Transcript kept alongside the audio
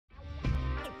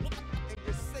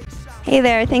Hey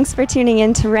there, thanks for tuning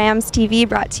in to Rams TV,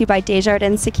 brought to you by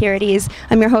Desjardins Securities.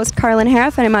 I'm your host, Karlen,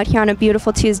 and I'm out here on a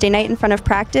beautiful Tuesday night in front of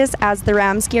practice as the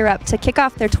Rams gear up to kick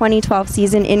off their 2012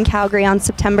 season in Calgary on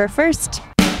September 1st.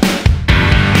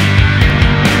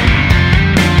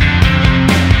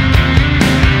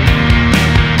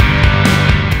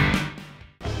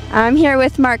 I'm here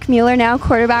with Marc Mueller, now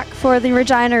quarterback for the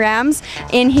Regina Rams,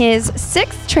 in his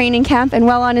 6th training camp and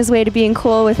well on his way to being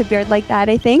cool with a beard like that,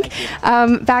 I think.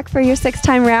 Back for your 6th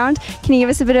time round. Can you give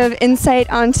us a bit of insight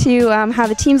onto how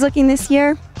the team's looking this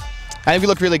year? I think we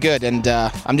look really good, and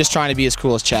I'm just trying to be as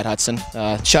cool as Chad Hudson.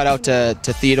 Shout out to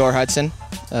Theodore Hudson,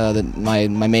 my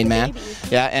main man.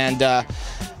 Yeah, and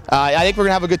I think we're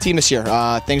going to have a good team this year.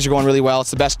 Things are going really well.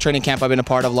 It's the best training camp I've been a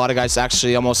part of. A lot of guys,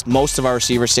 actually almost most of our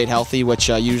receivers stayed healthy, which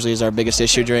usually is our biggest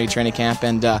issue during training camp.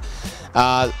 And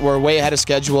we're way ahead of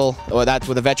schedule.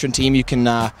 With a veteran team, you can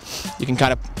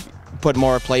kind of put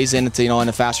more plays in, in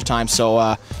a faster time. So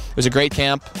it was a great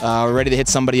camp. We're ready to hit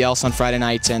somebody else on Friday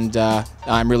night, and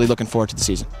I'm really looking forward to the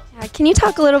season. Can you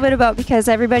talk a little bit about, because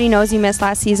everybody knows you missed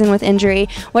last season with injury,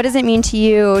 what does it mean to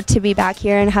you to be back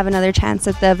here and have another chance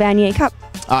at the Vanier Cup?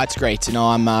 It's great.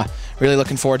 I'm really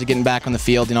looking forward to getting back on the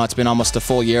field. It's been almost a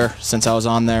full year since I was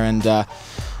on there, and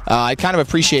I kind of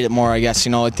appreciate it more, I guess.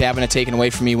 Having it taken away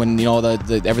from me when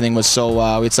everything was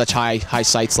so we had such high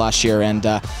sights last year, and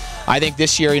I think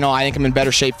this year, I think I'm in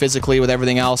better shape physically with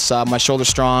everything else. My shoulder's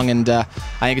strong, and I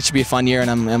think it should be a fun year, and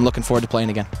I'm looking forward to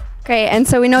playing again. Great, and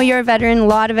so we know you're a veteran, a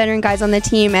lot of veteran guys on the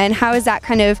team, and how has that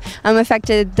kind of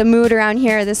affected the mood around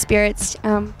here, the spirits?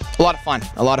 A lot of fun,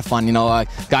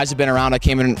 guys have been around. I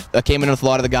came in with a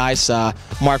lot of the guys,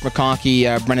 Mark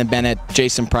McConkie, Brendan Bennett,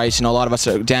 Jason Price, a lot of us,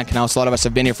 Dan Knaus, a lot of us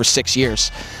have been here for 6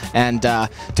 years, and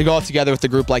to go out together with the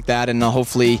group like that and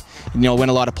hopefully, win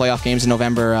a lot of playoff games in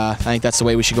November, I think that's the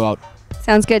way we should go out.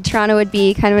 Sounds good. Toronto would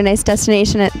be kind of a nice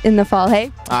destination in the fall,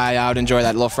 hey? I would enjoy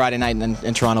that. A little Friday night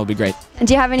in Toronto would be great. And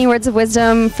do you have any words of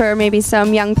wisdom for maybe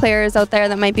some young players out there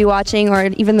that might be watching, or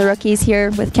even the rookies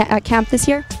here at camp this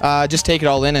year? Just take it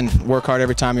all in and work hard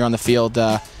every time you're on the field.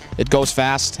 It goes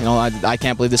fast. I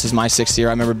can't believe this is my 6th year.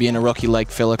 I remember being a rookie like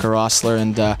Phillick or Rossler,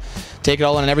 and take it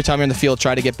all in, and every time you're in the field,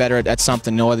 try to get better at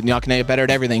something. You're not going to get better at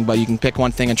everything, but you can pick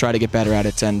one thing and try to get better at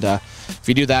it. And if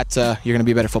you do that, you're going to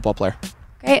be a better football player.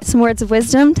 Great. Some words of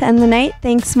wisdom to end the night.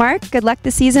 Thanks, Marc. Good luck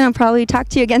this season. I'll probably talk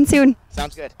to you again soon.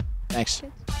 Sounds good. Thanks.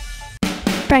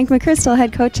 McCrystal,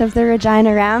 head coach of the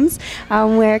Regina Rams.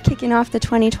 We're kicking off the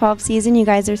 2012 season. You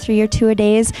guys are through your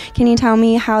two-a-days. Can you tell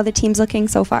me how the team's looking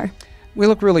so far? We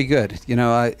look really good.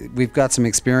 We've got some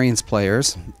experienced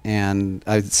players, and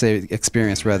I'd say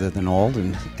experienced rather than old,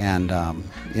 and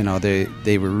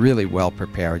they were really well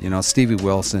prepared. Stevie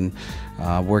Wilson,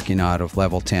 working out of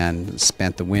level 10,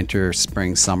 spent the winter,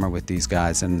 spring, summer with these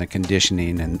guys, and the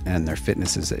conditioning and their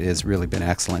fitness has really been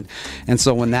excellent. And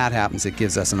so when that happens, it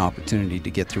gives us an opportunity to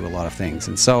get through a lot of things.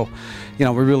 And so,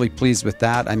 we're really pleased with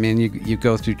that. I mean, you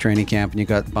go through training camp and you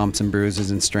got bumps and bruises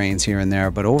and strains here and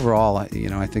there, but overall, I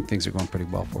think things are going pretty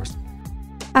well for us.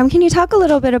 Can you talk a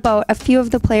little bit about a few of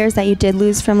the players that you did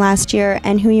lose from last year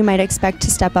and who you might expect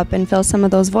to step up and fill some of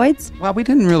those voids? Well, we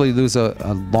didn't really lose a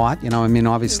lot.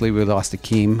 Obviously we lost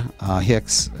Akeem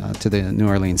Hicks to the New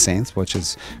Orleans Saints, which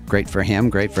is great for him,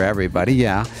 great for everybody,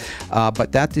 yeah.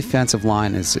 But that defensive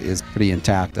line is pretty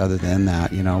intact other than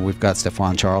that. We've got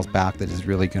Stephon Charles back that is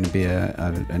really going to be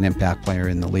an impact player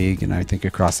in the league, and I think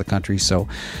across the country. So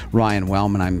Ryan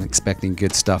Wellman, I'm expecting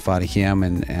good stuff out of him,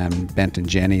 and Benton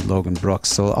Jenny, Logan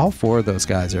Brooks. So all 4 of those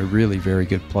guys are really very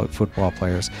good football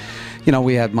players.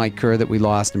 We had Mike Kerr that we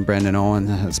lost, and Brendan Owen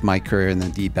has Mike Kerr in the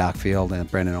D backfield, and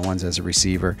Brendan Owens as a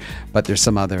receiver. But there's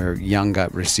some other young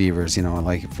gut receivers,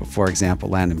 like for example,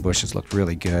 Landon Bush has looked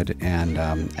really good, and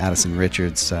Addison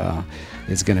Richards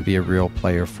is going to be a real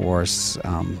player for us.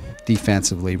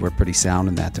 Defensively, we're pretty sound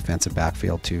in that defensive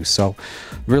backfield too. So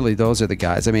really, those are the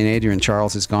guys. I mean, Adrian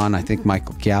Charles is gone. I think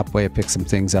Michael Gapway picked some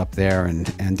things up there, and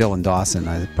Dylan Dawson,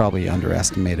 I probably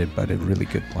underestimated, but a really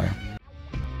good player.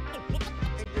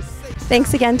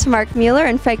 Thanks again to Marc Mueller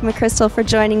and McCrystal for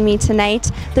joining me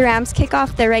tonight. The Rams kick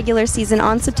off their regular season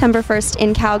on September 1st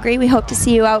in Calgary. We hope to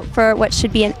see you out for what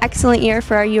should be an excellent year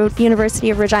for our University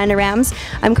of Regina Rams.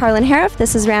 I'm Karlen.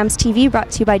 This is Rams TV,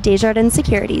 brought to you by Desjardins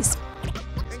Securities.